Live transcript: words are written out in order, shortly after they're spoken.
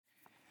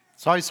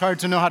It's always hard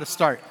to know how to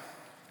start.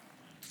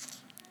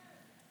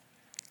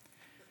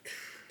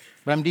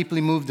 But I'm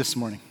deeply moved this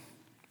morning.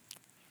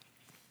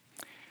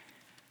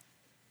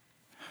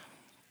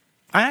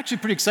 I'm actually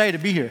pretty excited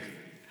to be here.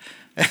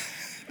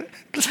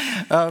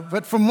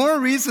 But for more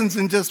reasons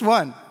than just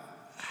one.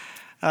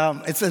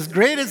 It's as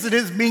great as it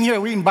is being here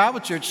at Wheaton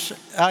Bible Church.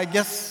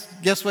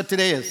 Guess what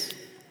today is?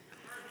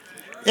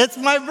 It's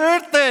my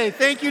birthday.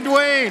 Thank you,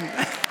 Dwayne.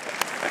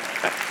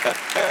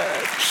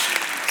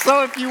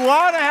 So if you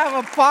want to have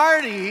a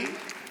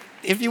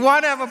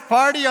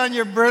party on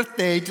your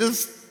birthday,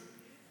 just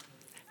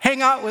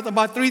hang out with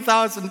about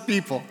 3,000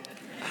 people.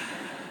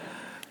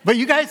 But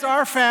you guys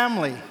are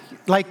family.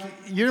 Like,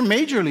 you're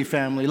majorly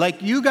family.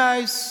 Like, you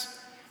guys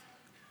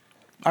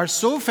are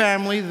so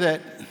family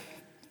that,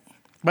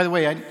 by the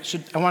way, I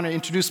want to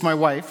introduce my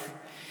wife.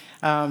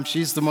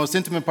 She's the most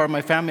intimate part of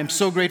my family. I'm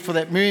so grateful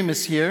that Miriam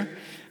is here.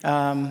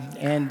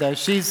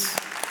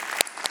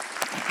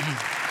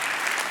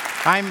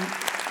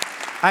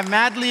 I'm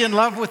madly in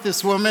love with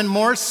this woman,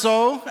 more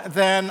so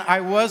than I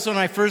was when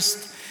I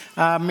first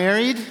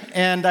married.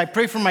 And I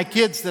pray for my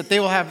kids that they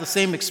will have the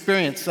same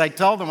experience. I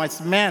tell them, I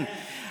said, man,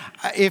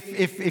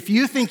 if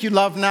you think you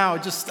love now,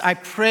 I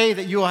pray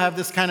that you will have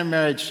this kind of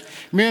marriage.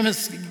 Miriam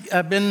has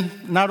been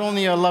not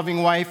only a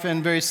loving wife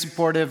and very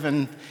supportive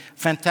and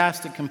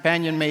fantastic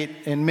companion mate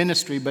in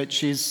ministry, but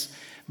she's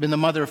been the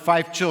mother of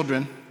 5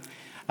 children.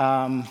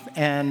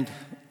 And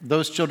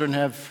those children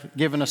have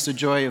given us the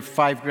joy of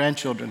 5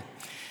 grandchildren.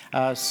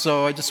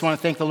 So I just want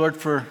to thank the Lord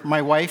for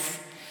my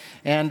wife.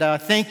 And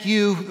thank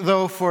you,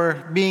 though, for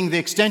being the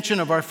extension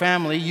of our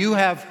family. You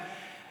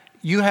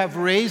have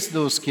raised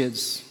those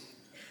kids.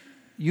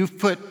 You've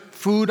put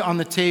food on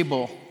the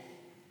table.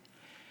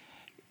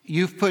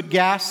 You've put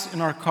gas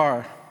in our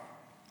car.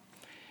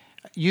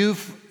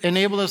 You've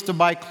enabled us to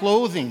buy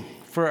clothing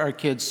for our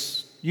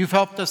kids. You've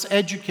helped us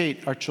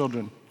educate our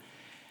children.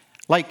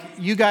 Like,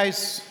 you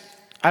guys,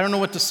 I don't know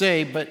what to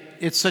say, but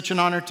it's such an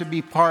honor to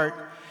be part.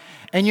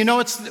 And you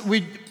know,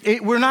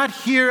 we're not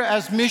here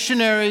as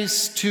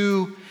missionaries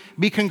to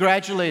be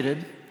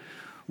congratulated.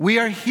 We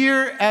are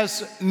here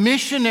as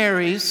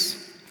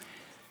missionaries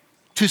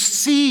to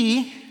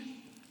see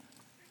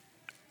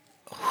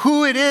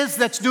who it is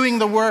that's doing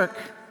the work,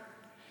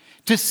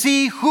 to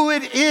see who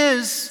it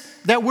is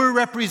that we're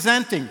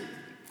representing,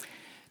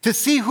 to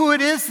see who it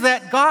is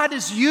that God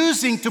is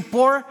using to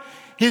pour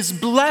His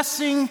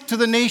blessing to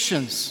the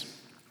nations.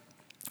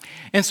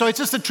 And so it's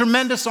just a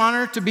tremendous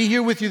honor to be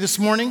here with you this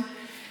morning.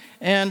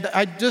 And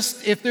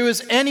if there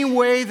was any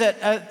way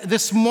that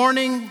this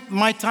morning,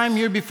 my time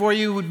here before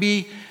you would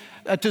be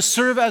to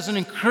serve as an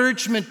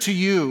encouragement to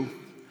you,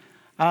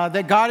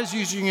 that God is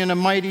using you in a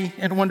mighty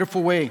and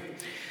wonderful way.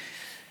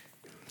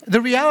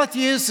 The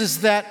reality is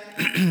that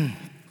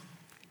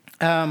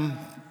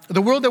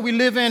the world that we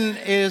live in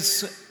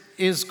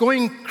is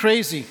going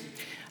crazy.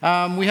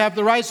 We have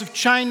the rise of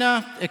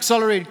China,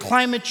 accelerated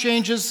climate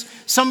changes.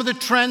 Some of the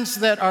trends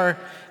that are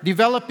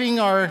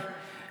developing are,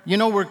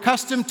 we're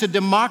accustomed to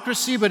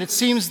democracy, but it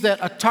seems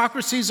that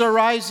autocracies are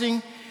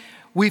rising.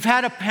 We've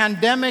had a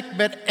pandemic,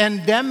 but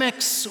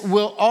endemics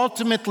will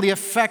ultimately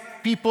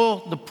affect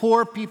people, the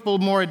poor people,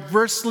 more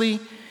adversely.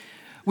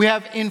 We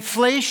have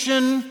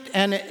inflation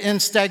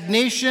and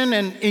stagnation,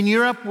 and in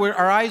Europe, where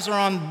our eyes are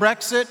on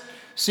Brexit,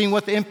 seeing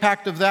what the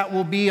impact of that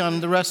will be on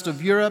the rest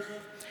of Europe.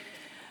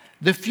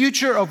 The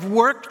future of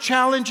work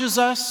challenges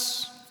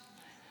us.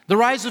 The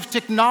rise of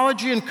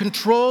technology and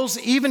controls,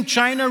 even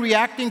China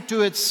reacting to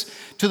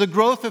the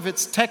growth of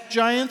its tech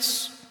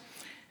giants.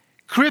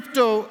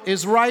 Crypto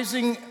is a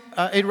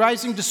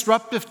rising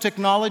disruptive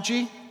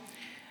technology,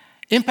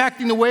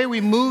 impacting the way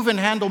we move and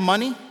handle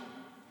money.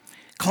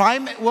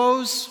 Climate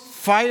woes,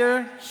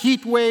 fire,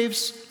 heat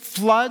waves,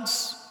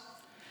 floods,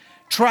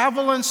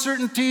 travel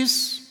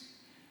uncertainties,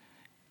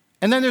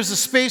 and then there's a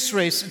space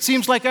race. It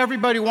seems like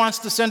everybody wants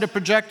to send a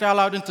projectile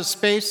out into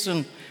space,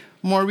 and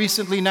more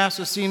recently,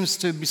 NASA seems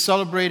to be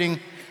celebrating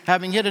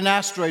having hit an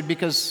asteroid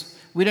because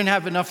we didn't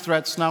have enough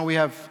threats. Now we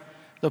have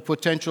the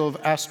potential of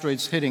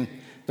asteroids hitting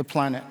the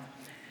planet.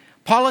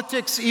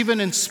 Politics, even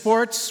in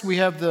sports, we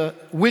have the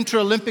Winter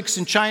Olympics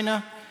in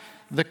China,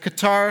 the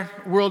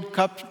Qatar World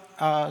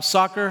Cup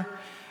soccer,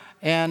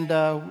 and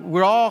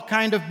we're all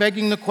kind of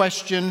begging the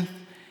question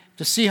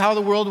to see how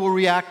the world will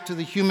react to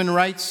the human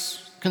rights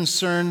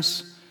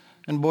concerns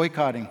and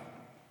boycotting.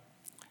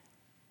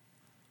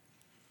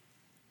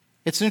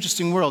 It's an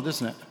interesting world,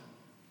 isn't it?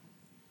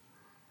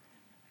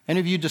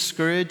 Any of you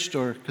discouraged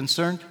or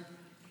concerned?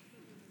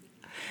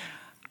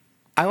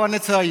 I want to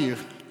tell you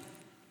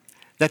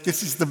that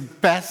this is the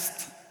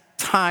best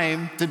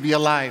time to be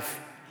alive.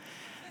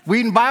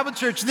 Wheaton Bible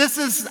Church, this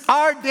is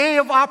our day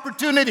of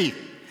opportunity.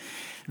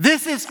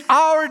 This is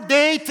our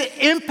day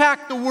to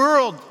impact the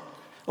world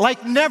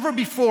like never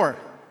before.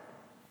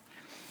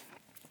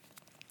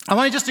 I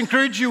want to just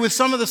encourage you with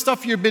some of the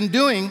stuff you've been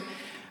doing.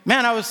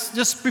 Man, I was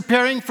just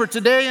preparing for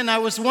today, and I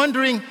was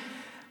wondering,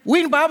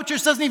 Wheaton Bible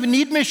Church doesn't even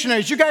need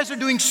missionaries. You guys are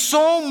doing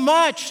so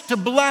much to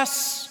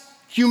bless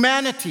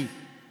humanity.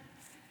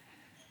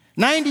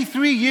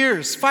 93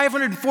 years,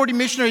 540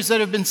 missionaries that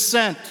have been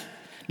sent.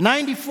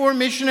 94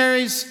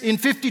 missionaries in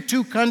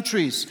 52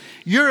 countries.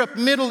 Europe,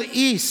 Middle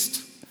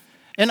East,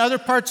 and other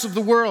parts of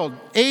the world.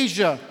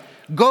 Asia.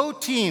 Go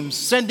teams,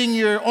 sending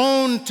your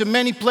own to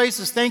many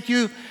places. Thank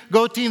you,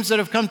 Go teams that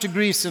have come to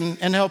Greece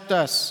and helped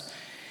us.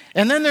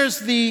 And then there's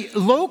the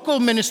local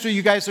ministry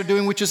you guys are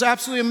doing, which is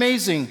absolutely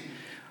amazing.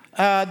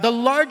 The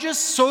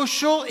largest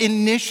social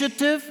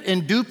initiative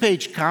in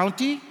DuPage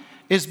County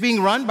is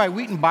being run by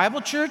Wheaton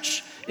Bible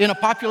Church in a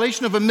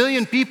population of 1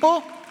 million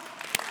people.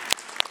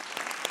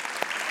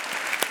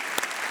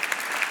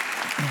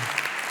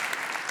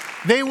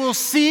 They will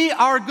see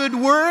our good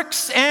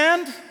works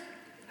and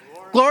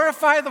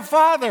glorify the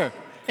Father.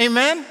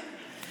 Amen?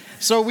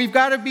 So we've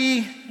got to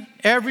be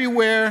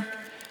everywhere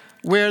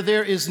where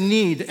there is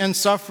need and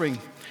suffering.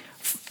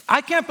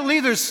 I can't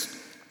believe there's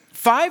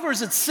 5 or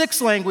is it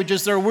 6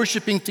 languages that are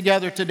worshiping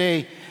together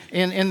today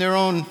in their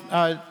own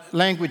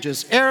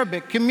languages.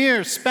 Arabic,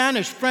 Khmer,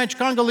 Spanish, French,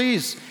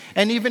 Congolese,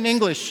 and even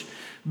English.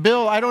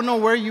 Bill, I don't know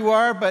where you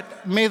are,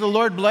 but may the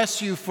Lord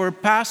bless you for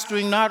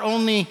pastoring not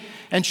only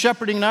and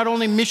shepherding not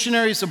only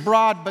missionaries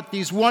abroad, but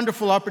these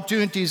wonderful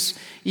opportunities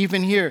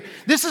even here.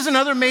 This is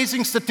another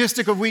amazing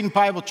statistic of Wheaton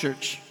Bible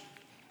Church.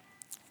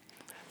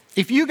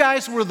 If you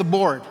guys were the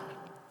board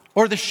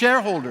or the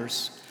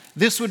shareholders,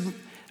 this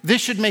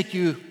should make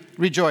you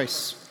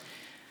rejoice.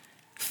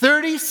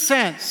 30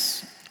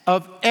 cents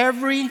of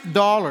every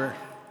dollar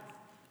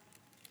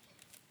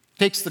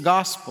takes the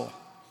gospel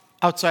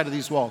outside of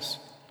these walls.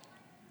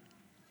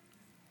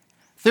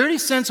 30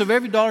 cents of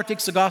every dollar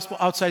takes the gospel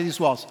outside of these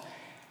walls.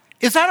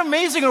 Is that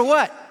amazing or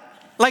what?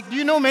 Like, do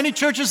you know many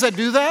churches that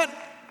do that?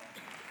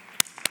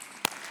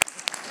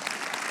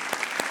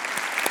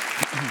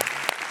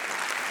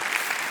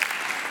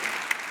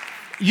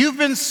 You've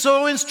been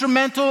so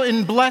instrumental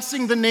in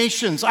blessing the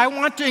nations. I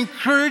want to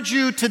encourage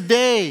you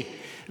today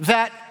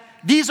that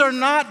these are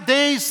not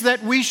days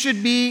that we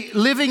should be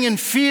living in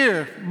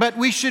fear, but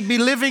we should be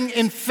living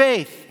in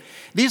faith.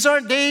 These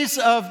aren't days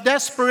of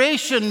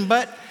desperation,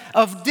 but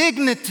of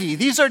dignity.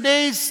 These are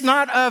days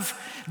not of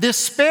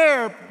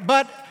despair,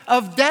 but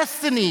of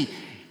destiny.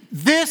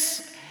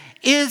 This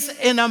is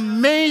an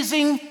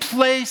amazing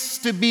place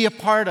to be a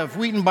part of,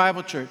 Wheaton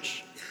Bible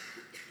Church.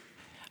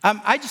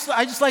 I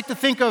just like to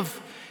think of,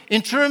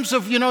 in terms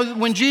of,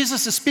 when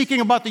Jesus is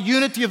speaking about the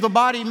unity of the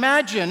body,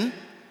 imagine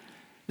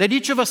that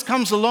each of us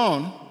comes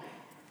alone,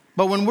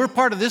 but when we're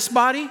part of this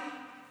body,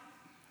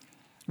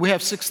 we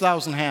have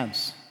 6,000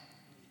 hands.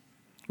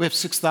 We have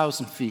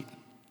 6,000 feet.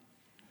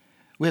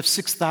 We have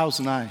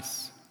 6,000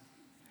 eyes.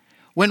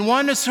 When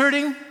one is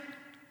hurting,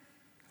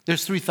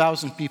 there's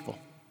 3,000 people.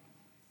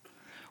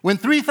 When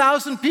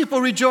 3,000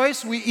 people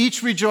rejoice, we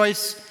each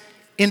rejoice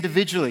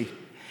individually.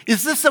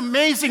 Is this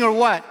amazing or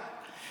what?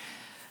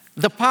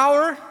 The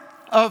power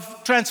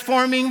of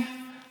transforming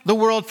the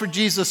world for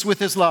Jesus with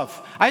His love.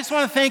 I just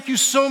want to thank you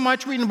so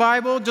much, Wheaton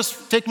Bible.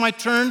 Just take my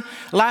turn.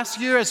 Last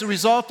year, as a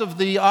result of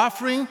the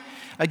offering,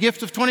 a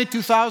gift of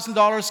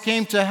 $22,000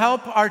 came to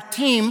help our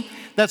team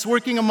that's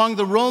working among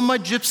the Roma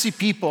Gypsy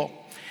people.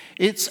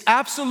 It's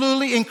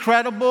absolutely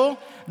incredible.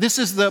 This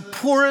is the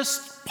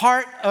poorest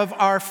part of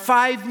our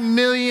 5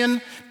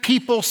 million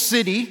people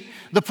city.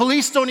 The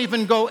police don't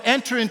even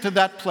enter into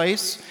that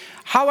place.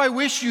 How I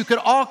wish you could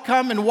all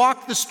come and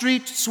walk the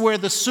streets where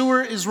the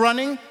sewer is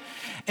running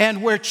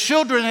and where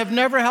children have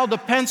never held a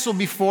pencil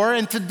before.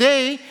 And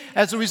today,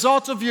 as a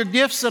result of your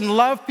gifts and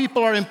love,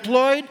 people are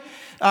employed,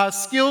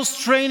 skills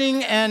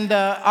training and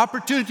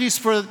opportunities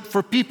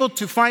for people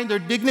to find their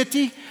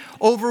dignity.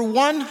 Over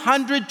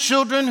 100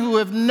 children who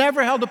have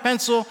never held a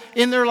pencil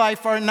in their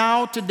life are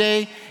now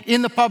today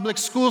in the public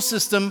school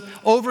system,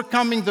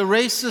 overcoming the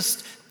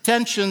racist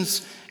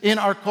tensions in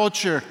our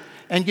culture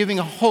and giving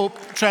a hope,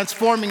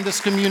 transforming this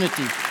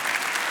community.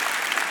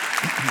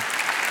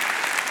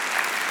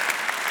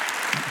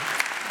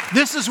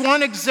 This is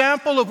one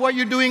example of what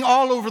you're doing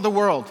all over the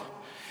world.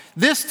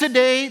 This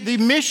today, the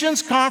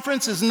missions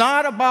conference is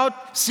not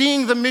about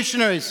seeing the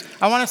missionaries.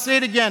 I want to say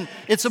it again.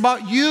 It's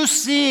about you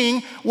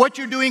seeing what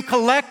you're doing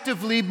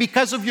collectively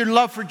because of your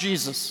love for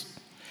Jesus.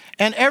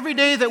 And every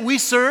day that we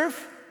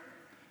serve,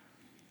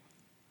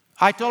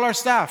 I tell our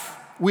staff,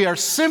 we are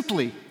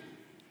simply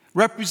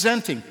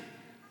representing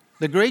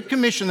the Great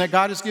Commission that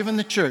God has given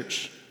the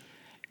church,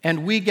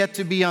 and we get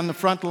to be on the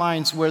front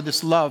lines where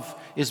this love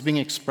is being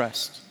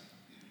expressed.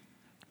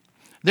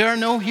 There are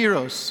no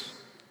heroes.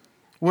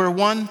 We're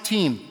one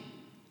team,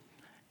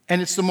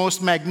 and it's the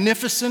most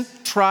magnificent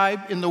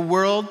tribe in the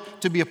world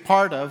to be a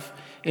part of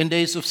in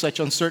days of such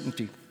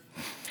uncertainty.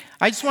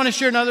 I just want to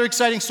share another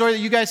exciting story that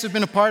you guys have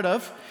been a part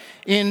of.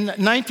 In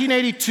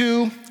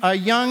 1982, a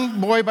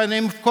young boy by the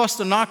name of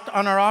Costa knocked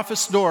on our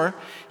office door.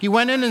 He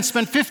went in and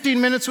spent 15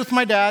 minutes with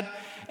my dad,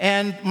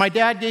 and my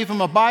dad gave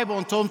him a Bible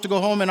and told him to go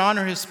home and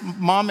honor his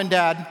mom and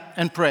dad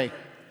and pray.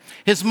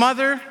 His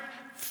mother,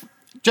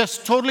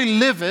 just totally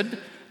livid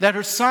that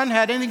her son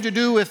had anything to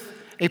do with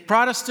a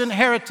Protestant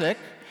heretic,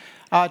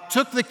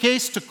 took the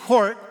case to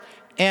court,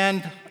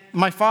 and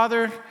my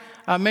father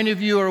many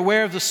of you are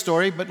aware of the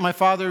story, but my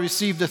father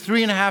received a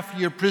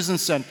 3.5-year prison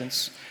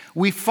sentence.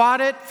 We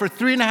fought it for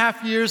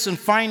 3.5 years and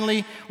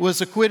finally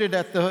was acquitted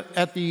at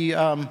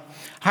the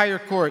higher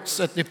courts,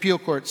 at the appeal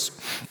courts.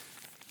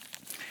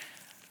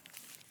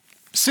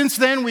 Since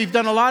then, we've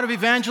done a lot of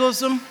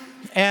evangelism,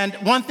 and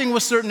one thing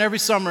was certain every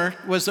summer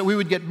was that we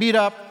would get beat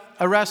up,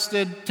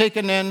 arrested,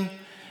 taken in,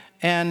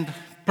 and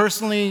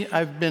personally,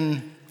 I've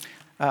been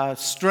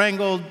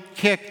strangled,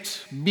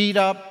 kicked, beat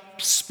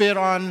up, spit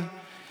on.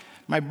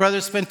 My brother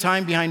spent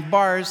time behind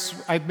bars.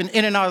 I've been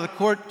in and out of the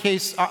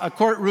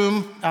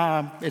courtroom.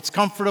 It's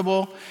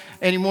comfortable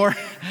anymore.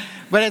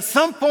 But at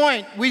some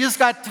point, we just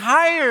got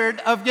tired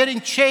of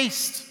getting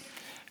chased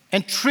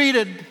and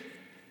treated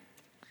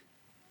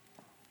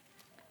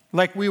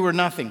like we were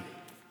nothing.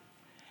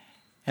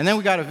 And then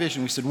we got a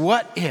vision. We said,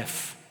 what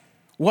if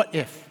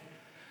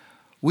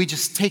we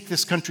just take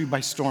this country by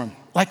storm,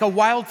 like a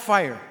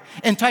wildfire,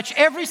 and touch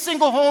every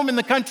single home in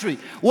the country?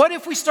 What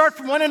if we start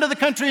from one end of the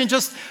country and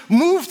just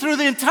move through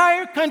the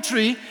entire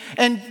country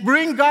and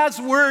bring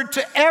God's word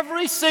to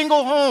every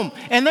single home?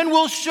 And then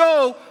we'll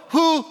show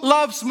who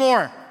loves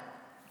more.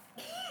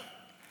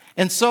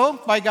 And so,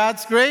 by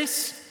God's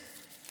grace,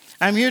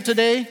 I'm here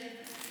today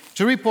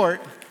to report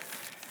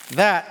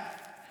that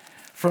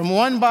from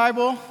one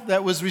Bible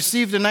that was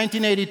received in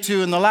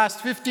 1982, in the last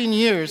 15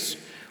 years,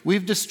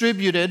 we've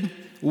distributed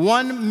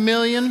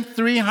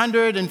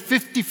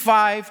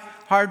 1,355,000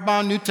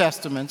 hardbound New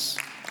Testaments.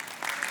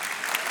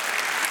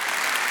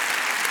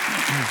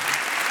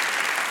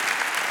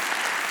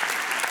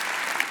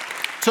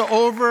 To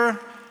over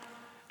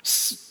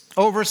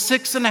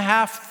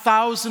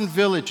 6,500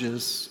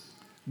 villages,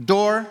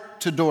 door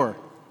to door.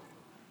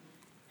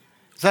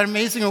 Is that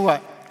amazing or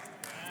what?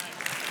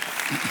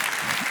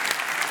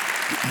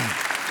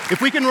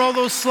 If we can roll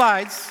those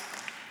slides.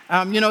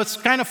 It's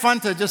kind of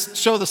fun to just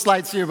show the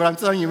slides here, but I'm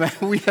telling you, man,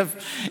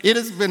 it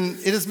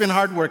has been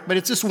hard work. But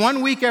it's just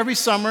 1 week every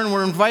summer, and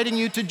we're inviting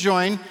you to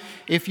join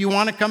if you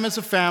want to come as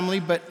a family.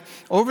 But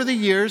over the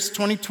years,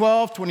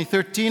 2012,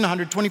 2013,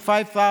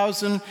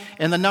 125,000,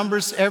 and the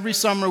numbers every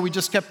summer, we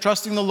just kept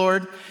trusting the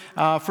Lord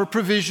for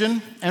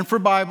provision and for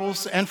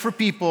Bibles and for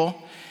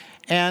people.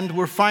 And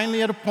we're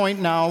finally at a point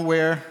now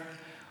where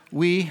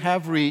we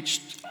have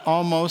reached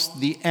almost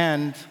the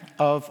end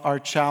of our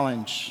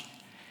challenge.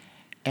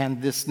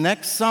 And this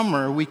next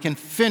summer, we can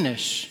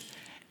finish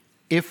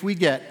if we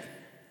get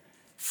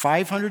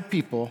 500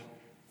 people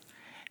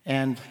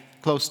and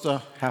close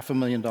to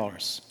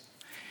 $500,000.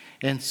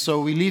 And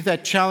so we leave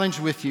that challenge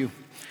with you.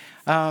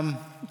 I'm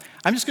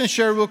just going to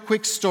share a real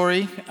quick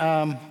story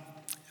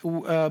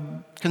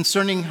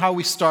concerning how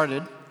we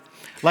started.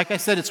 Like I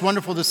said, it's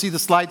wonderful to see the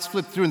slides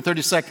flip through in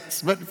 30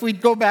 seconds. But if we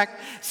go back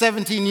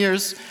 17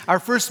 years, our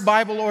first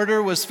Bible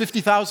order was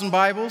 50,000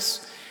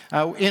 Bibles.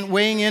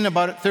 Weighing in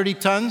about 30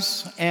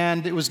 tons,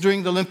 and it was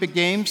during the Olympic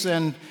Games,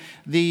 and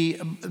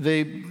the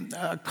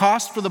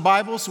cost for the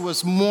Bibles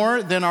was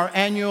more than our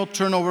annual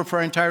turnover for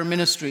our entire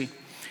ministry.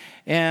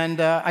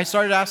 And I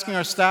started asking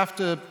our staff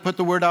to put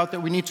the word out that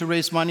we need to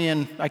raise money,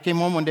 and I came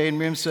home one day and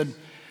Miriam said,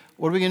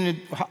 "What are we going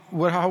to?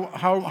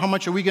 How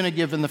much are we going to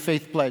give in the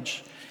faith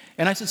pledge?"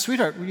 And I said,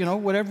 "Sweetheart,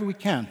 whatever we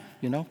can.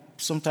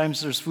 Sometimes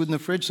there's food in the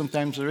fridge,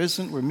 sometimes there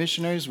isn't. We're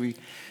missionaries.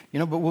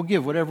 But we'll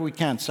give whatever we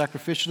can,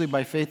 sacrificially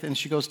by faith." And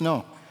she goes,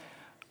 "No,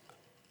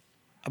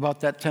 about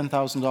that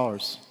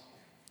 $10,000.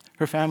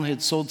 Her family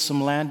had sold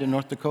some land in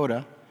North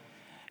Dakota,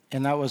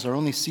 and that was our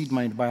only seed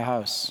money to buy a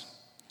house."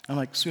 I'm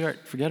like,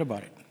 "Sweetheart, forget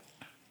about it.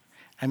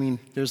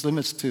 There's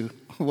limits to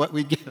what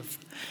we give."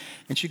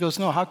 And she goes,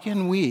 "No, how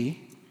can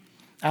we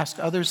ask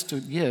others to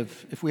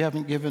give if we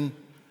haven't given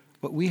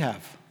what we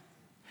have?"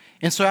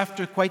 And so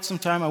after quite some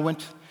time, I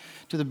went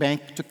to the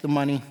bank, took the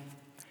money,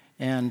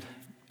 and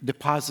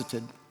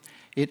deposited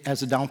it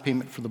as a down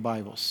payment for the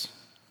Bibles.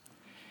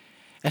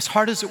 As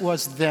hard as it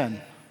was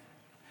then,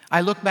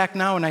 I look back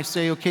now and I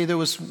say, okay, there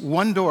was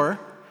one door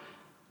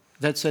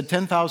that said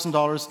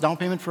 $10,000, down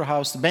payment for a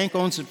house. The bank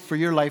owns it for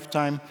your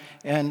lifetime,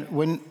 and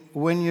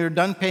when you're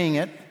done paying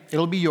it,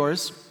 it'll be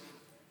yours.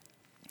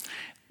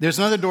 There's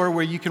another door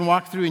where you can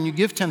walk through and you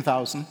give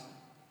 $10,000,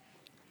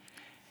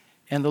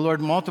 and the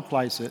Lord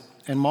multiplies it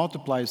and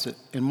multiplies it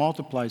and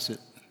multiplies it.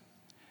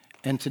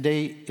 And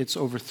today, it's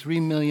over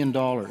 $3 million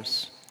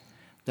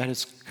that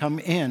has come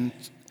in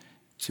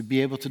to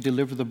be able to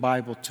deliver the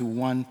Bible to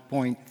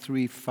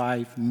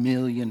 1.35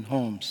 million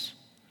homes.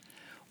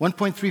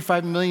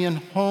 1.35 million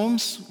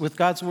homes with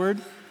God's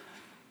Word,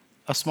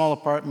 a small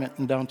apartment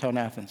in downtown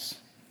Athens.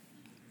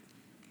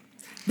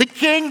 The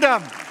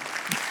kingdom!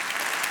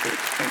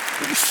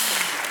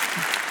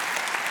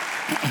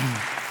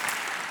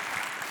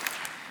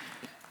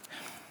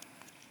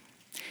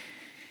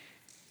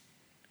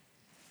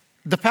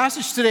 The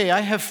passage today I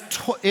have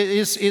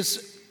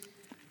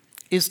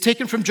is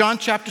taken from John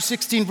chapter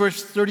 16,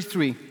 verse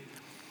 33.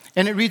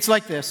 And it reads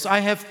like this: "I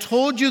have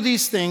told you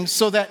these things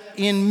so that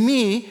in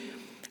me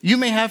you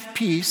may have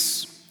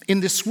peace. In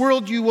this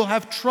world you will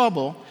have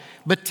trouble,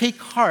 but take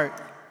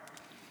heart,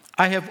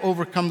 I have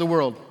overcome the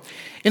world."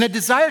 In a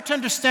desire to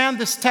understand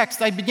this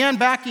text, I began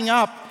backing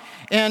up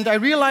And I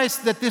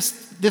realized that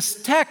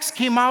this text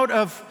came out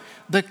of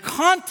the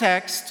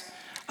context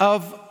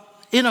of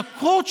in a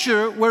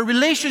culture where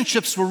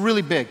relationships were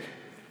really big.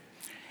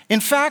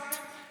 In fact,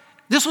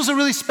 this was a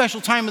really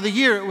special time of the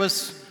year. It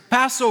was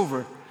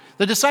Passover.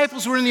 The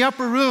disciples were in the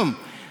upper room.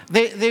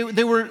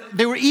 They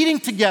were eating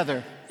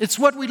together. It's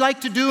what we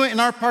like to do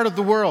in our part of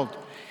the world.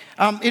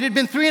 It had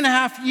been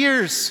 3.5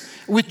 years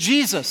with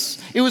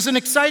Jesus. It was an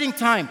exciting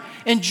time.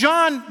 And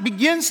John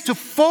begins to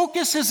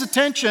focus his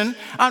attention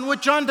on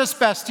what John does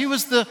best. He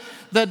was the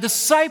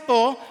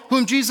disciple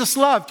whom Jesus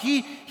loved.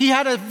 He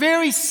had a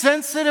very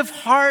sensitive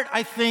heart,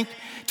 I think,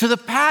 to the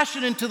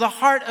passion and to the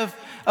heart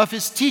of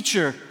his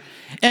teacher.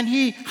 And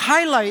he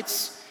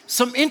highlights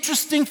some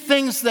interesting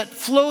things that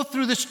flow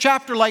through this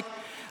chapter like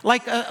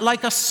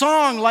a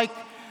song,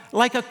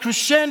 like a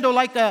crescendo,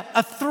 like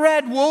a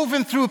thread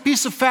woven through a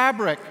piece of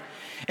fabric.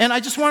 And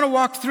I just want to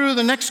walk through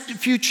the next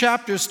few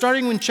chapters,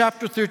 starting in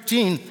chapter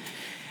 13.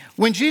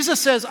 When Jesus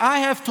says, I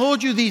have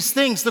told you these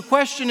things, the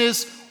question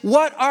is,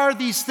 what are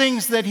these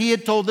things that he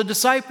had told the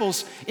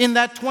disciples in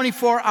that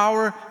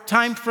 24-hour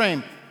time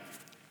frame?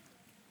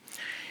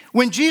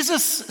 When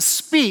Jesus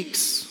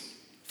speaks,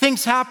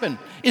 things happen.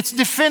 It's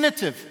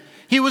definitive.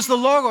 He was the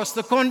Logos,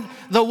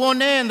 the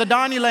Wone and the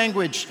Dani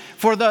language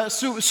for the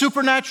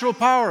supernatural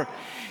power.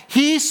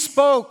 He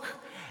spoke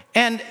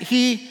and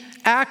he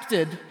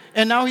acted,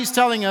 and now he's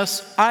telling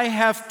us, I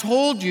have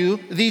told you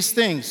these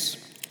things.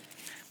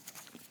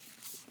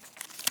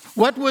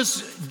 What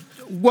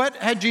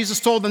had Jesus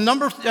told them?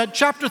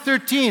 Chapter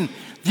 13,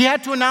 he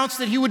had to announce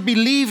that he would be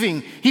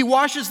leaving. He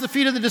washes the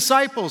feet of the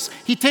disciples.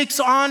 He takes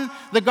on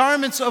the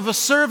garments of a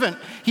servant.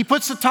 He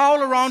puts a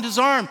towel around his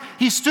arm.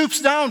 He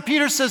stoops down.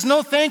 Peter says,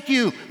 no, thank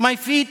you. My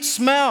feet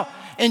smell.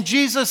 And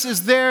Jesus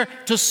is there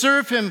to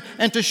serve him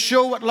and to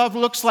show what love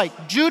looks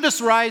like.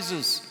 Judas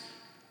rises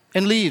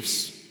and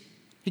leaves.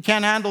 He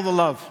can't handle the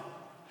love.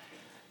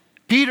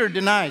 Peter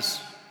denies,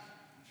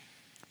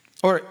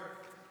 or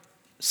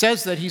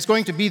says that he's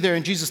going to be there,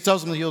 and Jesus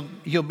tells him that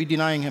he'll be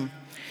denying him.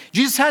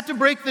 Jesus had to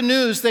break the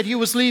news that he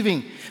was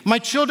leaving. My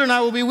children,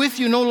 I will be with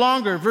you no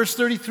longer. Verse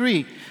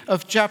 33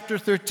 of chapter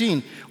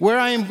 13. Where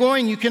I am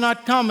going, you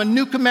cannot come. A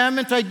new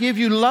commandment I give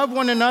you, love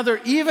one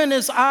another, even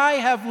as I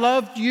have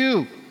loved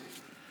you.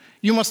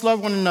 You must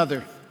love one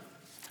another.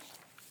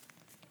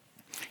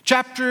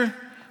 Chapter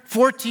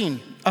 14,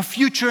 a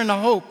future and a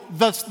hope.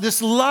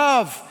 This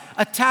love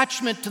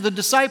attachment to the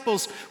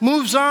disciples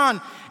moves on,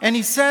 and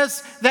he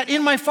says that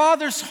in my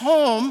Father's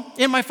home,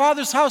 in my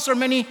Father's house are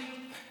many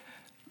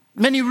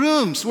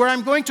rooms where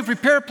I'm going to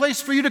prepare a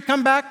place for you to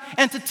come back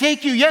and to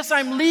take you. Yes,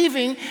 I'm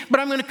leaving, but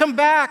I'm going to come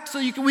back so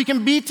we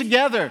can be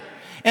together.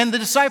 And the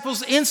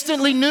disciples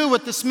instantly knew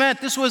what this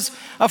meant. This was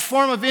a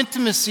form of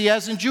intimacy.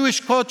 As in Jewish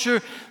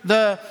culture,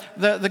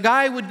 the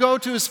guy would go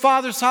to his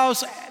father's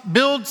house,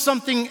 build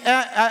something,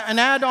 an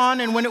add-on,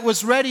 and when it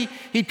was ready,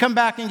 he'd come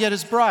back and get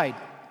his bride.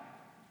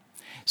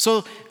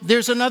 So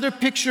there's another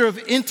picture of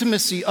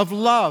intimacy, of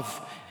love.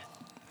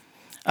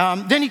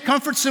 Then he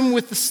comforts him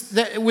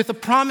with a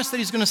promise that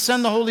he's going to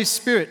send the Holy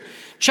Spirit.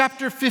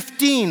 Chapter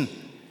 15,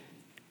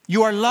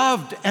 you are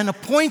loved and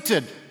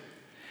appointed.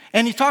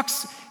 And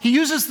he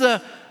uses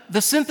the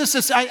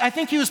synthesis. I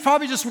think he was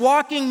probably just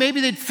walking.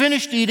 Maybe they'd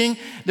finished eating.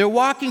 They're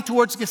walking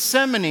towards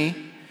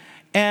Gethsemane.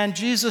 And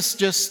Jesus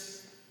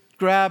just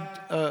grabbed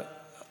a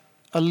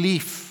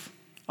leaf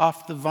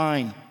off the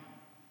vine.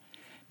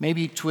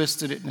 Maybe he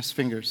twisted it in his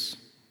fingers.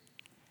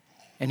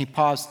 And he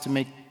paused to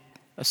make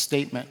a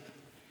statement.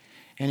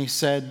 And he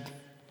said,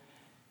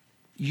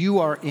 you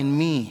are in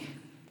me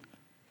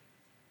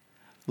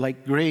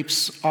like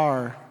grapes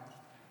are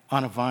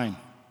on a vine.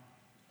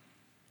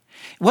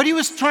 What he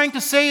was trying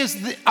to say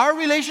is that our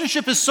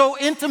relationship is so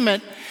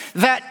intimate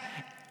that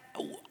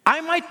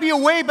I might be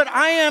away, but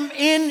I am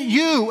in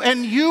you,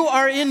 and you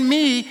are in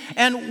me.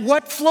 And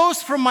what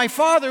flows from my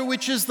Father,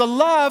 which is the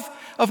love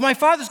of my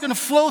Father, is going to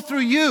flow through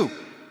you.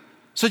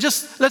 So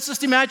let's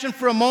just imagine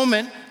for a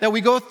moment that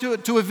we go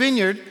to a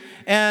vineyard,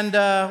 and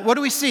what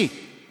do we see?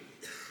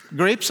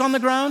 Grapes on the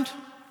ground,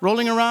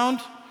 rolling around,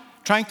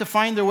 trying to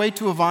find their way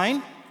to a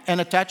vine and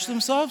attach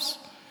themselves.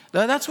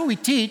 That's what we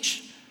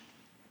teach,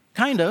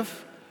 kind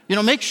of.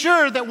 Make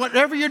sure that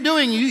whatever you're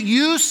doing,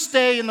 you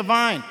stay in the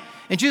vine.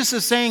 And Jesus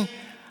is saying,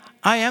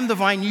 I am the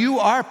vine. You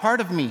are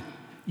part of me.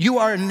 You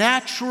are a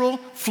natural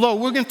flow.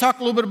 We're going to talk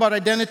a little bit about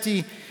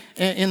identity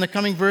in the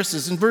coming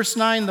verses. In verse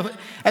 9,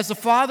 as the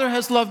Father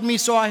has loved me,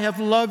 so I have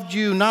loved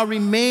you. Now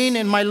remain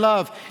in my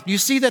love. Do you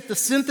see that the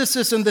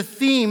synthesis and the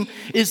theme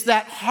is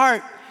that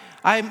heart?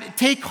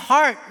 Take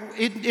heart.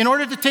 In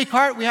order to take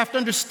heart, we have to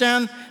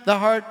understand the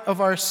heart of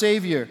our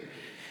Savior.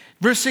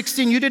 Verse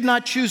 16, you did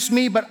not choose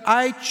me, but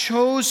I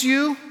chose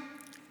you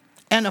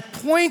and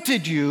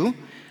appointed you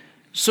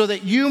so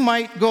that you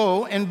might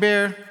go and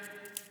bear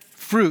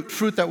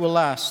fruit that will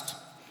last.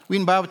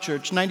 Wheaton Bible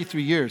Church,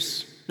 93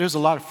 years. There's a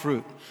lot of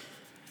fruit.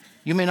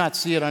 You may not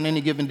see it on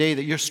any given day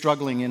that you're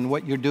struggling in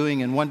what you're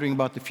doing and wondering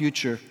about the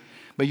future,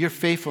 but your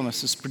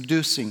faithfulness is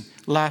producing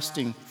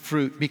lasting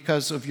fruit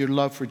because of your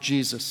love for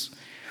Jesus.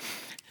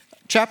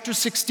 Chapter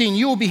 16,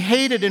 you will be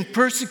hated and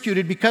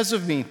persecuted because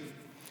of me.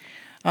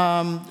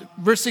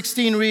 Verse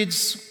 16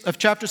 reads of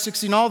chapter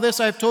 16, all this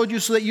I have told you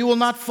so that you will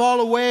not fall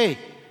away.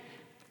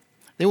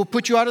 They will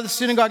put you out of the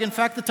synagogue. In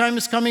fact, the time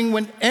is coming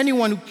when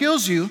anyone who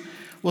kills you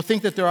will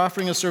think that they're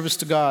offering a service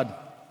to God.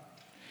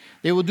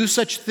 They will do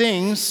such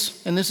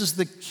things, and this is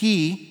the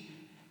key,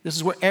 this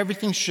is where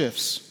everything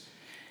shifts.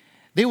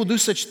 They will do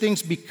such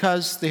things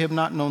because they have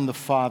not known the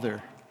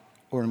Father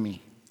or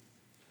me.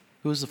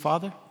 Who is the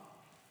Father?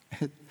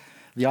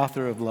 The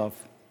author of love,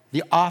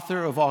 the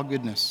author of all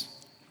goodness.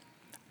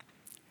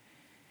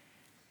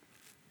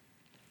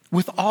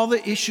 With all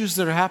the issues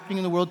that are happening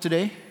in the world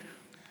today,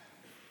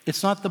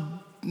 it's not the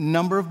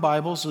number of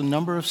Bibles, the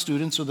number of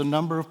students, or the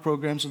number of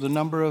programs, or the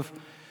number of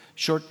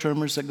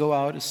short-termers that go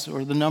out,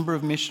 or the number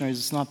of missionaries.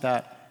 It's not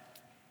that.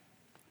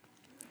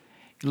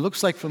 It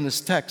looks like from this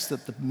text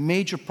that the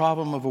major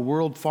problem of a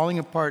world falling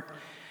apart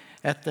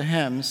at the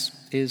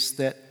hems is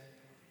that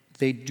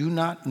they do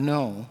not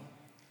know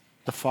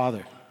the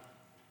Father.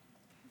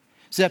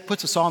 See, that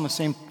puts us all on the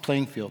same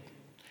playing field.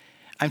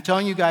 I'm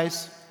telling you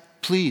guys,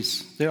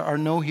 please, there are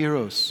no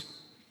heroes.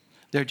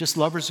 They're just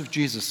lovers of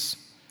Jesus.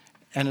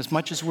 And as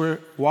much as we're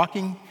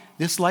walking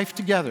this life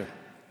together,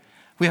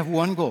 we have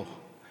one goal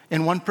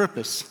and one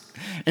purpose.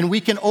 And we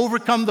can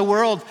overcome the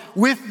world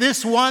with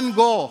this one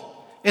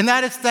goal. And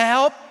that is to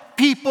help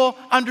people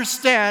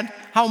understand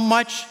how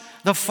much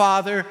the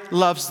Father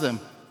loves them.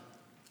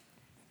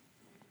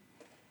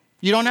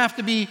 You don't have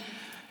to be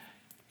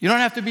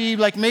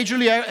like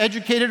majorly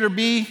educated or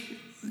be,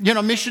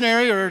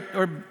 missionary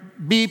or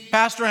be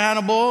Pastor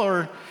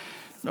Hannibal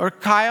or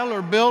Kyle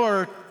or Bill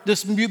or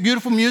this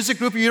beautiful music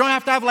group. You don't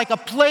have to have like a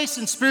place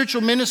in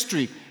spiritual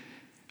ministry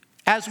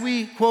as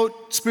we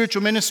quote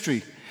spiritual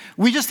ministry.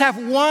 We just have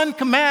one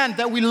command,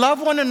 that we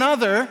love one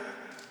another,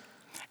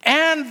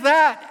 and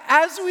that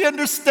as we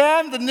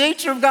understand the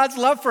nature of God's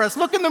love for us,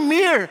 look in the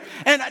mirror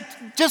and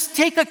just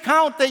take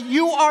account that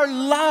you are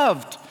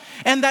loved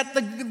and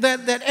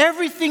that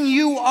everything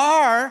you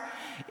are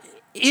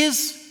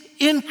is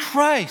in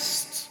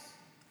Christ.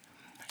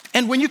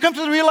 And when you come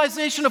to the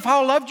realization of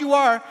how loved you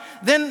are,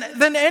 then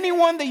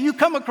anyone that you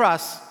come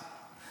across,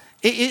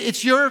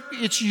 it's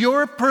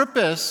your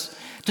purpose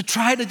to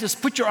try to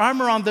just put your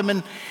arm around them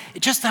and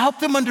just to help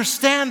them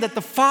understand that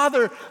the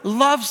Father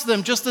loves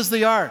them just as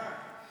they are.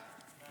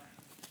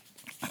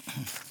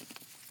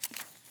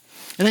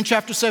 And in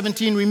chapter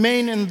 17,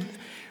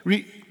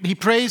 he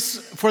prays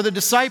for the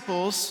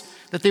disciples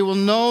that they will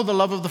know the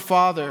love of the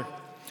Father,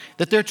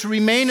 that they're to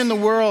remain in the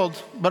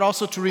world, but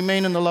also to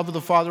remain in the love of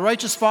the Father.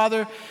 Righteous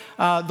Father,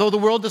 though the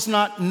world does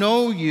not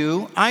know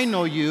you, I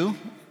know you.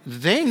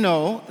 They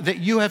know that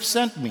you have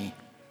sent me.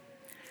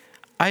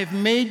 I have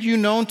made you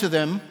known to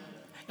them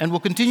and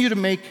will continue to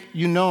make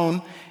you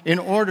known in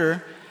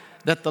order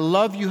that the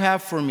love you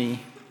have for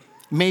me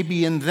may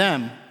be in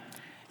them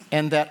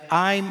and that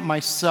I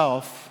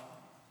myself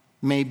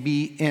may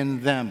be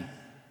in them.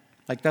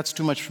 Like, that's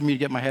too much for me to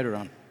get my head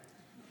around.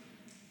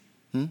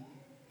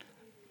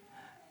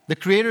 The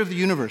creator of the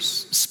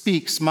universe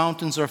speaks,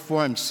 mountains are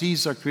formed,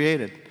 seas are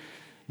created.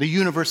 The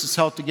universe is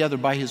held together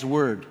by his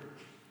word.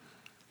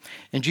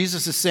 And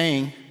Jesus is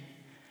saying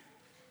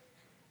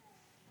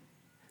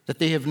that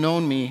they have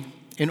known me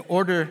in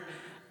order,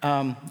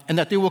 and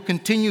that I will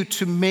continue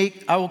to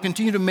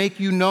make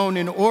you known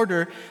in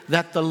order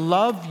that the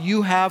love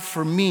you have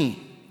for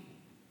me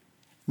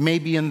may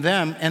be in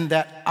them, and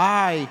that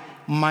I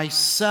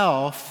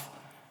myself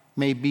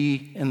may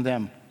be in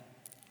them.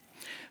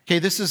 Okay,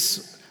 this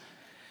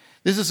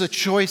is a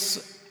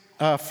choice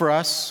for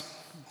us,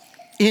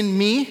 in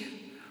me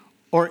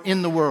or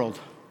in the world.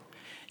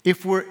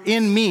 If we're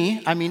in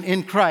me, I mean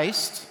in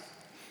Christ,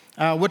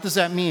 what does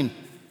that mean?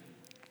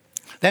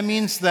 That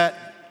means that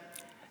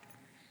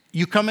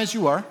you come as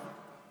you are,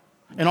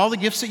 and all the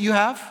gifts that you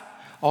have,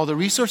 all the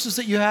resources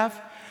that you have,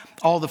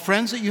 all the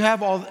friends that you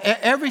have,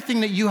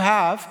 everything that you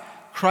have,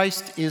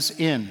 Christ is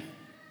in.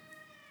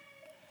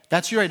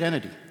 That's your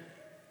identity.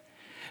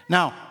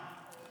 Now,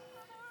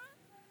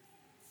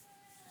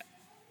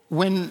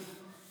 when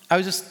I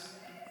was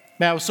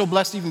so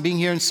blessed even being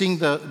here and seeing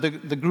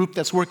the group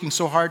that's working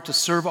so hard to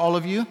serve all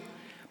of you.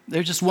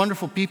 They're just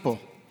wonderful people.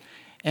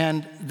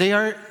 And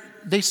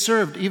they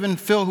served, even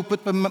Phil, who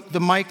put the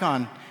mic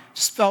on,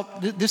 just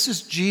felt this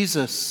is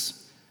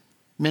Jesus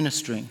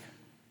ministering.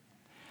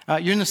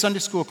 You're in the Sunday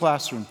school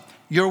classroom.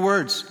 Your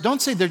words,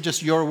 don't say they're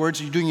just your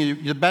words, you're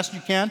doing the best you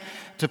can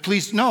to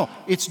please. No,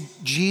 it's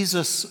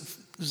Jesus'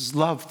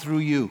 love through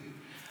you.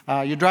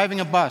 You're driving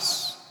a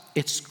bus.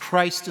 It's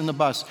Christ in the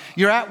bus.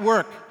 You're at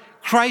work.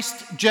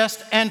 Christ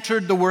just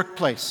entered the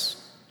workplace.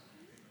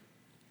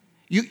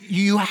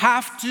 You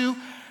have to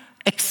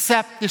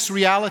accept this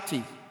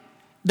reality.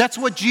 That's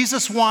what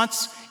Jesus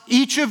wants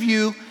each of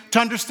you to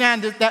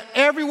understand, that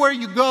everywhere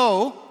you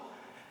go,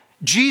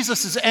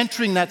 Jesus is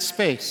entering that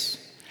space.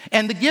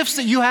 And the gifts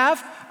that you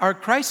have are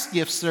Christ's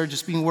gifts that are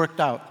just being worked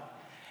out.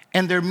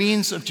 And they're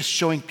means of just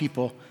showing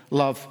people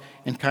love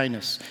and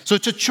kindness. So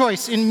it's a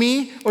choice, in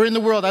me or in the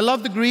world. I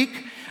love the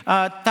Greek.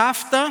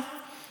 Tafta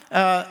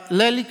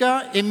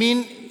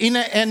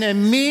είναι εν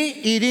εμή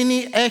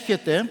ειρήνη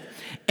έχετε,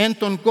 εν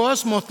τον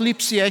κόσμο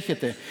θλίψη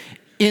έχετε.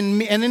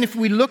 And then if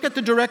we look at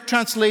the direct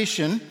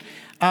translation,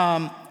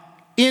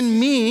 in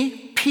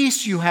me,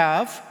 peace you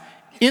have.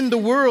 In the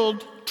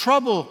world,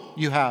 trouble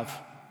you have.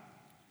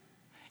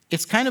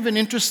 It's kind of an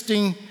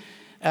interesting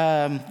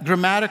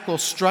grammatical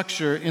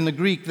structure in the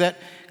Greek that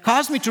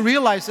caused me to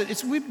realize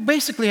that we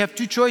basically have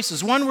two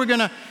choices. One, we're going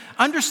to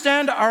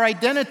understand our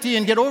identity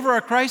and get over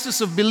our crisis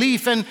of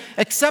belief and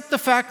accept the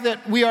fact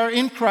that we are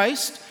in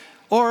Christ,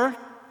 or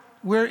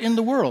we're in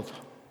the world.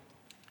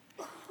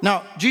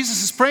 Now,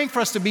 Jesus is praying for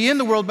us to be in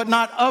the world, but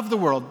not of the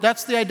world.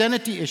 That's the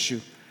identity issue.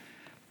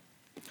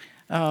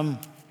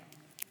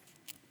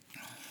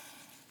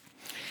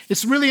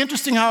 It's really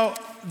interesting how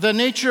the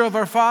nature of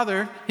our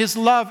Father, His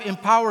love,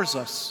 empowers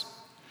us.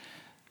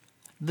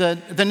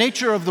 The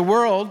nature of the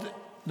world,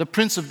 the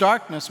prince of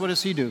darkness, what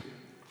does he do?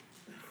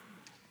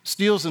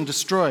 Steals and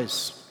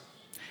destroys.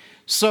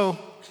 So,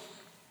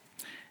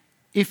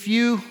 if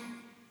your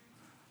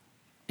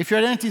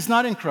identity is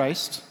not in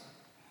Christ,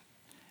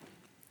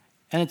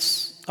 and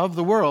it's of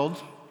the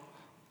world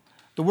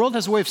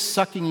has a way of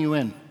sucking you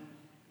in,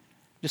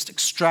 just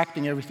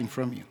extracting everything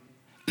from you.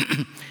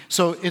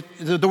 So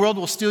the world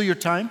will steal your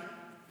time,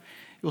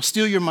 it will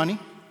steal your money,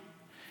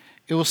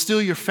 it will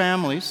steal your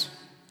families,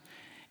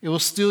 it will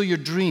steal your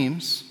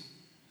dreams,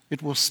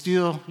 it will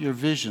steal your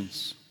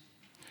visions.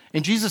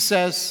 And Jesus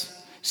says,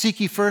 seek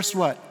ye first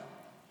what?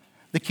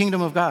 The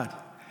kingdom of God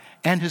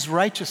and His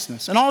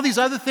righteousness. And all these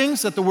other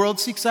things that the world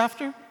seeks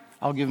after,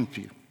 I'll give them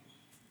to you.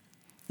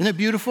 Isn't it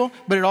beautiful?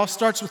 But it all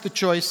starts with the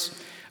choice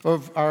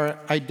of our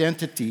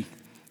identity,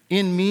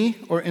 in me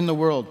or in the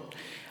world.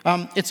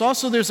 It's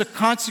also, there's a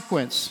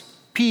consequence,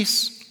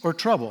 peace or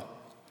trouble.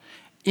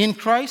 In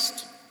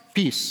Christ,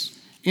 peace.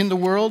 In the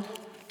world,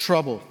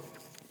 trouble.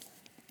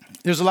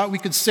 There's a lot we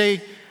could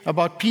say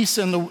about peace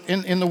in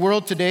the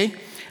world today.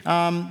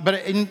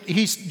 But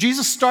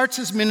Jesus starts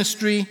His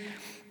ministry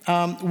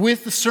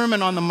with the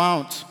Sermon on the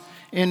Mount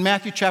in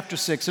Matthew chapter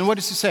 6. And what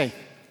does He say?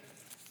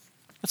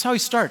 That's how He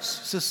starts.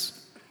 He says,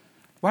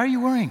 why are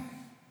you worrying?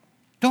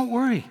 Don't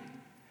worry.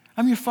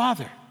 I'm your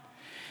Father.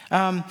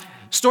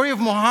 Story of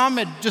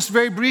Muhammad, just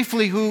very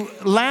briefly, who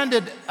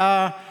landed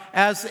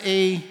as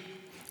a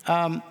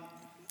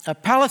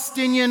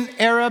Palestinian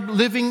Arab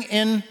living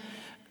in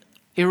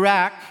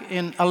Iraq,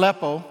 in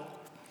Aleppo.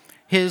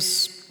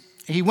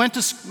 He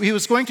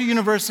was going to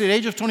university at the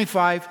age of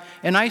 25.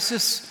 An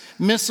ISIS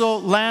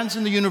missile lands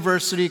in the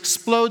university,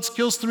 explodes,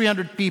 kills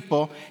 300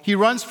 people. He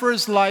runs for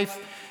his life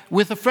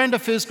with a friend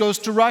of his, goes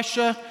to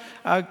Russia,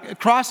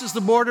 crosses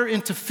the border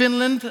into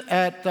Finland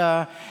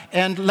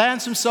and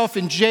lands himself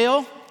in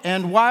jail.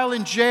 And while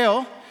in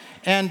jail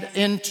and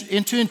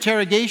into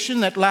interrogation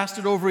that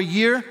lasted over a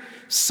year,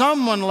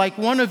 someone like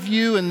one of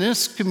you in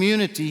this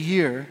community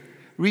here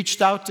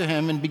reached out to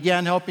him and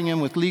began helping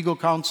him with legal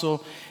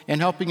counsel and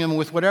helping him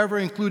with whatever,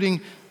 including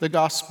the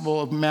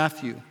Gospel of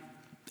Matthew.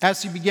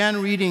 As he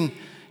began reading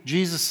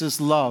Jesus'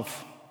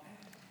 love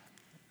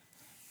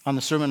on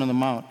the Sermon on the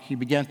Mount, he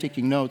began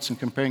taking notes and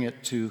comparing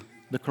it to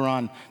the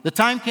Quran. The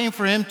time came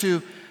for him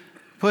to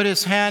put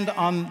his hand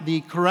on the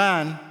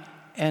Quran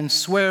and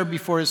swear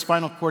before his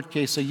final court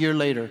case a year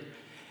later.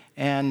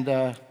 And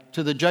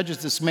to the judge's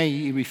dismay,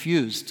 he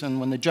refused. And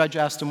when the judge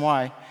asked him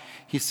why,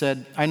 he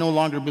said, I no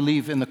longer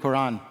believe in the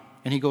Quran.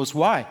 And he goes,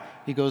 why?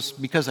 He goes,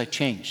 because I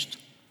changed.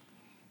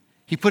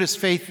 He put his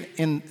faith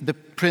in the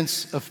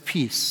Prince of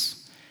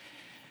Peace.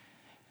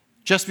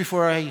 Just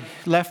before I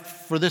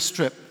left for this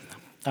trip,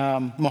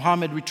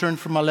 Muhammad returned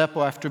from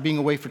Aleppo after being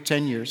away for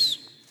 10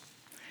 years.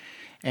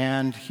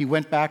 And he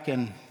went back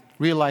and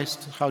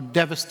realized how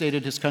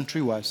devastated his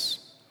country was.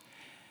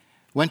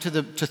 Went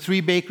to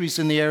 3 bakeries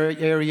in the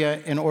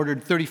area and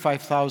ordered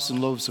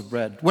 35,000 loaves of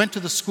bread. Went to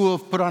the school,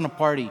 put on a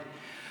party.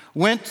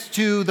 Went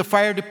to the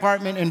fire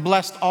department and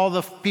blessed all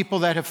the people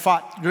that have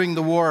fought during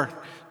the war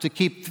to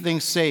keep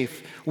things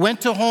safe.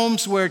 Went to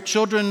homes where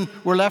children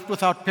were left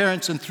without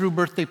parents and threw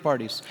birthday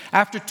parties.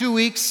 After 2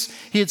 weeks,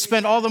 he had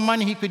spent all the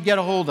money he could get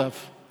a hold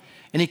of.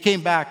 And he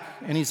came back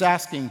and he's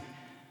asking,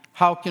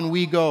 how can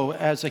we go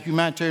as a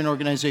humanitarian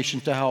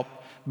organization to help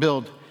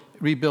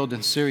rebuild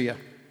in Syria?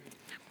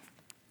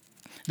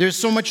 There's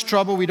so much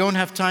trouble, we don't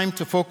have time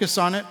to focus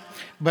on it,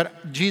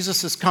 but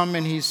Jesus has come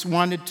and He's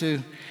wanted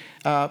to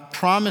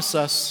promise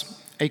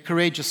us a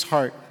courageous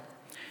heart.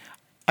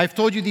 I've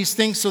told you these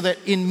things so that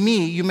in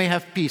me you may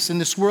have peace. In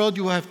this world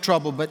you will have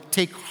trouble, but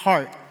take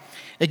heart.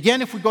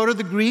 Again, if we go to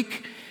the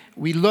Greek,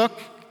 we look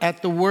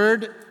at the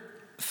word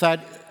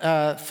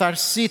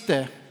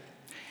tharsite,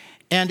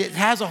 and it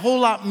has a whole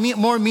lot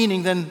more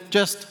meaning than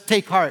just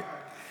take heart.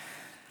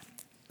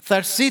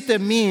 Tharsite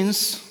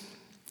means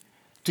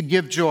to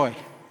give joy.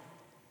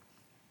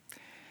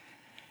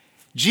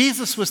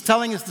 Jesus was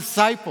telling His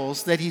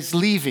disciples that He's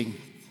leaving,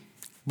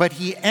 but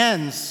He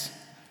ends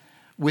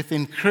with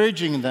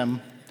encouraging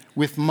them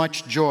with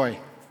much joy.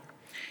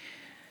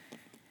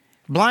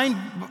 Blind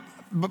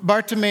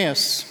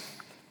Bartimaeus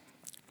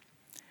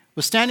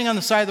was standing on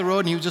the side of the road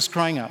and he was just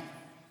crying out.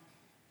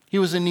 He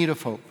was in need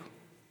of hope.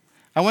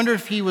 I wonder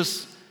if he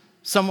was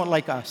somewhat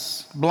like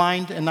us,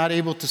 blind and not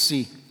able to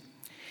see.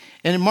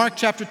 And in Mark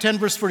chapter 10,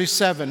 verse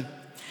 47,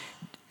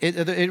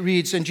 it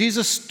reads, "And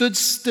Jesus stood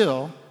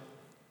still,"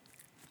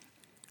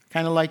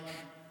 kind of like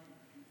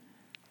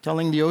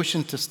telling the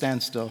ocean to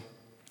stand still.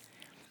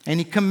 "And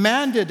he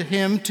commanded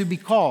him to be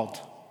called.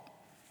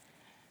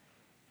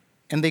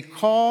 And they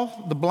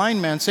call the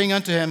blind man, saying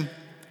unto him,"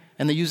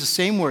 and they use the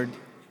same word,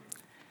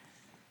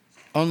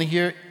 only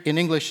here in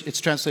English it's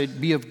translated,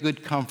 "Be of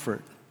good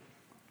comfort.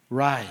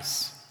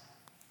 Rise."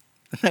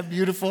 Isn't that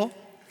beautiful?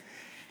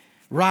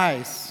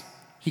 "Rise,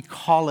 he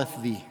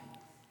calleth thee."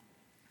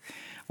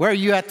 Where are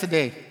you at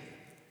today?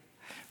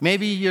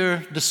 Maybe you're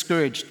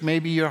discouraged.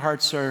 Maybe your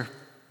hearts are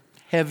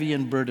heavy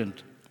and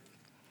burdened.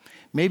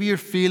 Maybe you're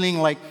feeling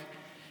like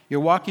you're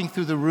walking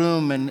through the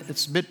room and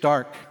it's a bit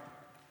dark.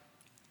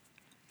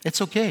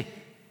 It's okay.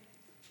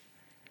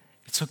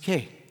 It's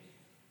okay.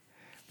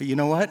 But you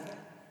know what?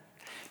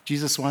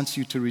 Jesus wants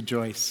you to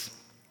rejoice.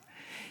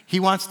 He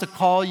wants to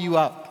call you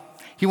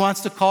up. He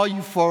wants to call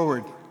you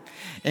forward.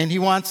 And he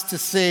wants to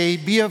say,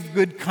 be of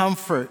good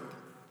comfort.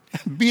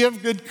 Be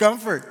of good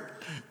comfort.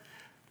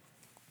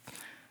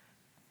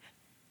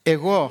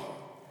 Εγώ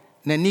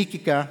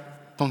νενίκηκα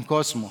τον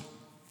κόσμο.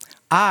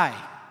 I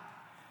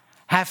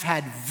have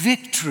had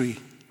victory,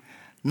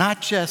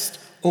 not just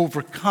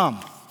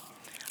overcome.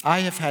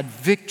 I have had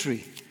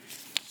victory.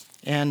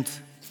 And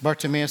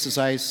Bartimaeus'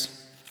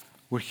 eyes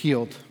were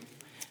healed,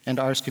 and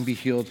ours can be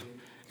healed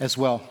as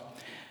well.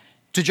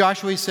 To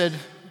Joshua he said,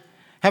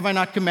 "Have I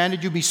not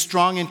commanded you, be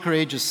strong and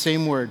courageous?"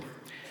 Same word.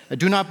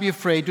 "Do not be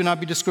afraid, do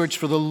not be discouraged,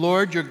 for the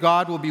Lord your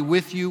God will be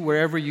with you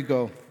wherever you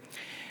go."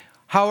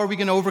 How are we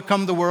going to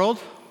overcome the world?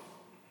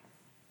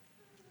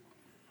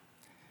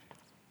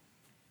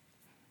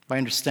 By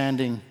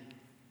understanding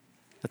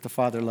that the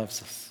Father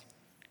loves us.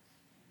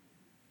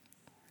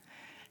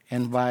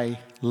 And by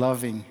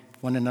loving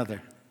one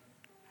another.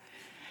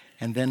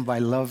 And then by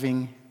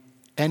loving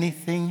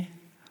anything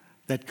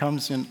that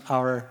comes in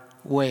our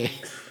way.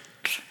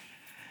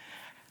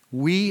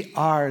 We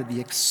are the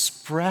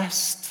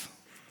expressed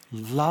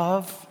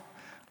love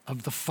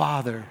of the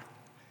Father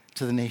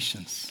to the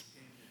nations.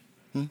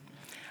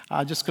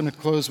 I'm just going to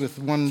close with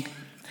one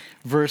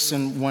verse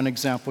and one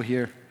example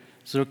here.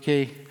 Is it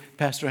okay,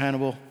 Pastor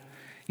Hannibal?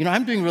 You know,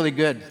 I'm doing really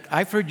good.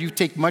 I've heard you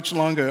take much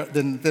longer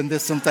than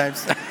this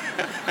sometimes.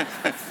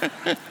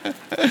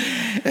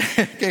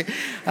 Okay.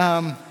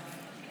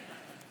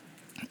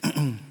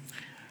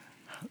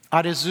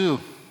 Arezou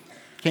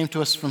came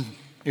to us from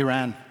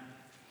Iran.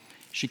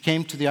 She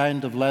came to the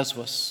island of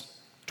Lesbos.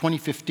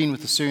 2015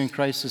 with the Syrian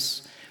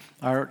crisis,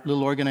 our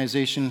little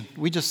organization,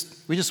 we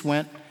just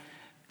went.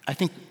 I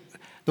think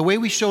the way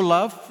we show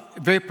love,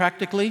 very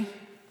practically,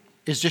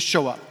 is just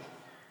show up.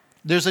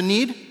 There's a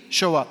need,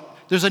 show up.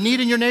 There's a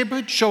need in your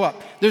neighborhood, show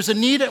up. There's a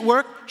need at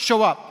work,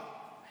 show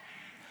up.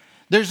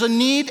 There's a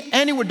need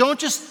anywhere. Don't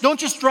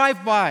just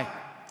drive by.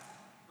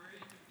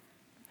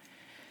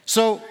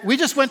 So we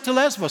just went to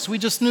Lesbos. We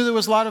just knew there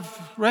was a lot of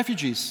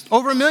refugees.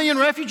 Over 1 million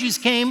refugees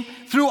came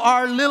through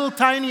our little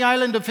tiny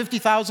island of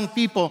 50,000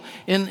 people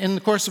in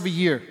the course of a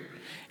year.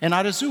 And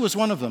Arezou was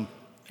one of them.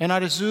 And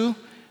Arezou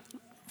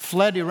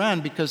fled Iran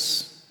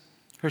because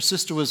her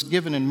sister was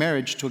given in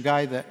marriage to a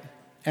guy that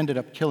ended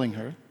up killing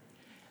her.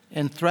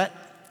 In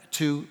threat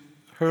to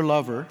her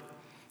lover,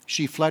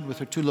 she fled with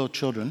her 2 little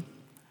children.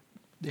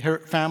 Her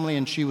family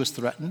and she was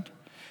threatened.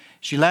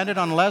 She landed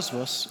on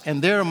Lesbos,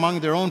 and there among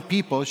their own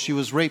people, she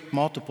was raped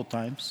multiple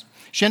times.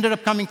 She ended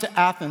up coming to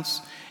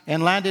Athens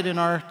and landed in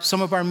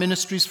some of our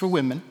ministries for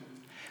women.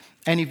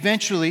 And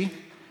eventually,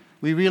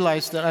 we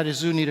realized that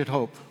Arezou needed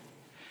hope.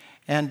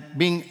 And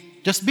being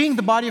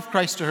the body of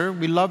Christ to her,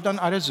 we loved on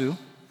Arezou.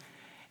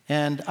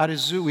 And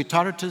Arezou, we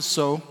taught her to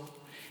sew.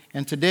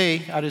 And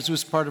today, Arezou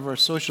is part of our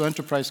social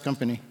enterprise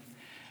company.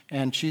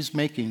 And she's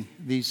making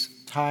these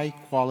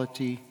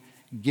high-quality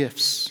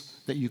gifts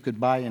that you could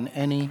buy in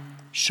any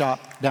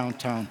shop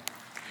downtown.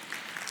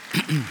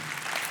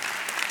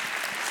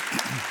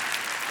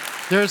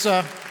 There's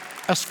a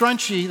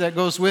scrunchie that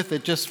goes with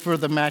it just for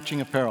the matching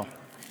apparel.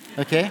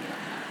 Okay?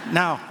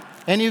 Now,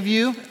 any of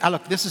you,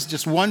 look, this is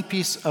just one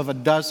piece of a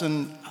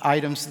dozen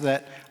items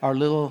that our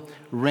little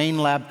Rain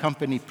Lab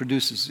company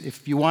produces.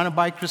 If you want to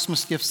buy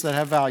Christmas gifts that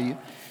have value,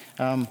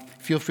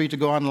 feel free to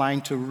go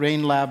online to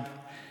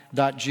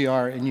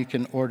rainlab.gr and you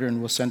can order and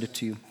we'll send it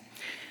to you.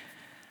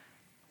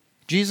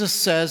 Jesus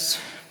says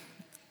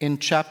in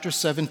chapter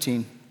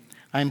 17,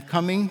 "I am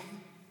coming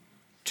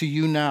to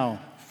you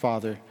now,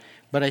 Father,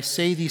 but I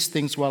say these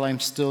things while I'm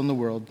still in the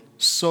world,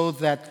 so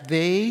that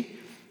they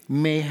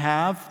may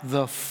have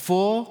the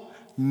full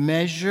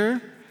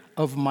measure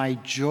of my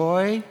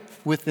joy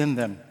within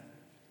them."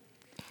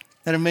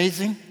 Isn't that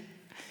amazing?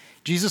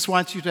 Jesus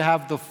wants you to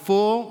have the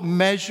full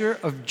measure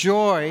of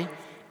joy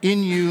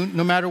in you,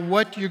 no matter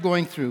what you're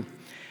going through.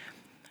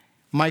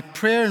 My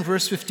prayer in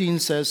verse 15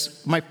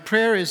 says, "My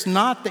prayer is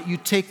not that you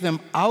take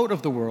them out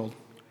of the world,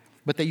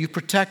 but that you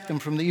protect them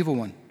from the evil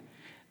one.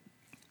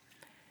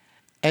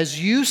 As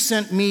you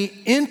sent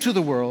me into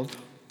the world,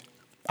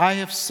 I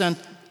have sent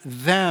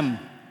them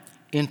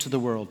into the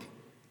world.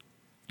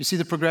 You see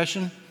the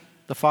progression?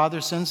 The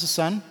Father sends the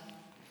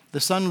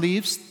Son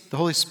leaves, the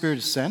Holy Spirit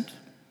is sent,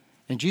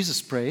 and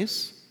Jesus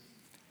prays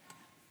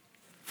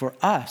for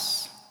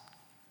us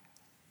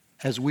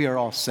as we are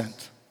all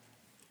sent.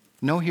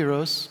 No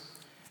heroes,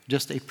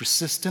 just a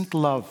persistent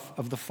love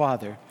of the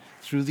Father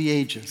through the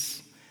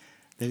ages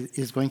that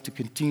is going to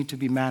continue to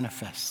be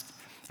manifest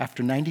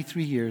after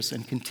 93 years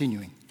and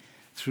continuing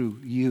through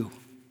you,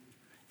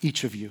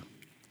 each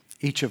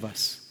of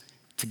us,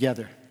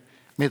 together.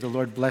 May the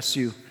Lord bless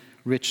you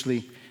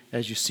richly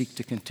as you seek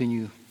to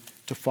continue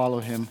to follow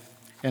him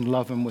and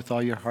love him with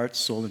all your heart,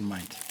 soul, and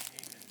mind.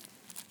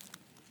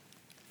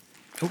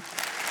 Oh.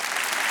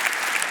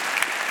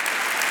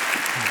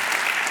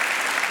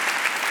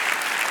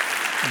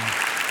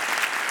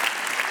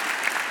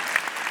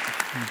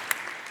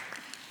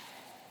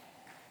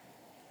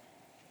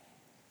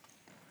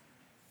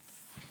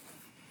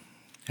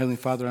 Heavenly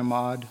Father, I'm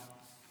awed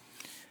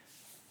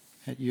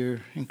at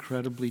your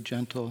incredibly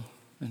gentle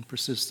and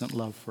persistent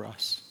love for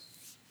us.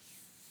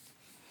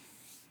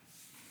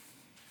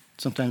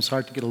 Sometimes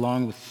hard to get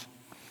along with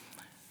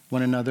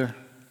one another,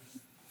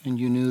 and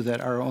you knew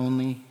that our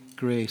only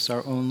grace,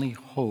 our only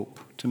hope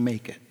to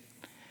make it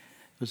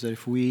was that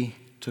if we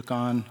took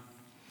on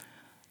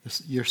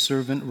your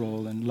servant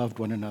role and loved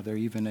one another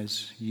even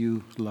as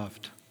you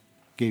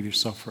gave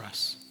yourself for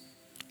us.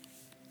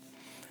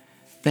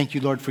 Thank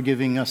you, Lord, for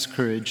giving us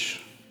courage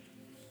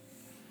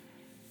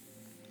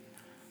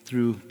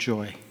through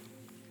joy,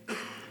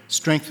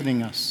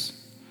 strengthening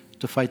us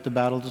to fight the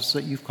battles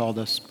that you've called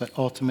us, but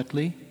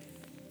ultimately,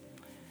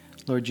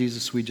 Lord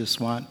Jesus, we just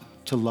want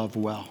to love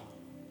well.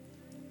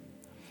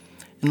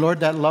 And Lord,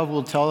 that love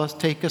will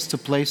take us to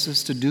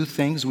places to do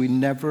things we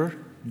never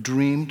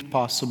dreamed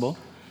possible.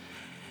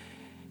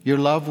 Your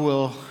love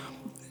will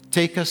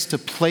take us to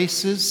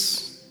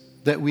places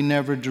that we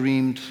never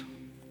dreamed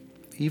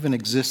even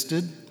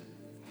existed.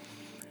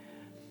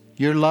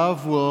 Your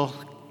love will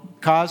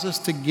cause us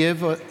to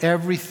give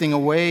everything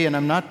away, and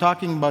I'm not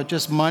talking about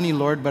just money,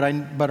 Lord,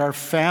 but our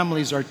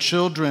families, our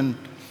children.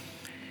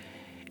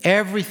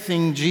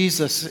 Everything,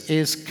 Jesus,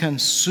 is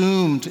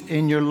consumed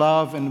in your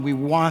love, and we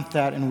want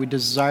that, and we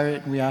desire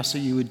it, and we ask that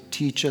you would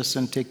teach us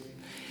and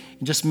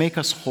just make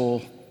us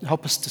whole.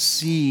 Help us to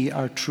see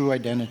our true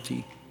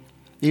identity.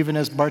 Even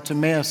as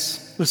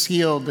Bartimaeus was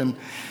healed and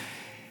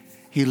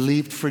he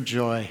leaped for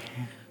joy.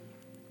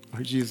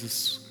 Lord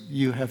Jesus,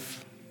 you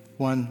have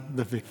won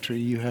the victory.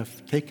 You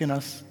have taken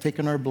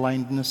our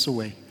blindness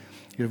away.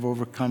 You have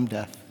overcome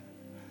death.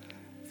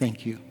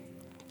 Thank you.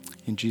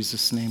 In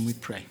Jesus' name we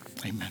pray.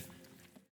 Amen.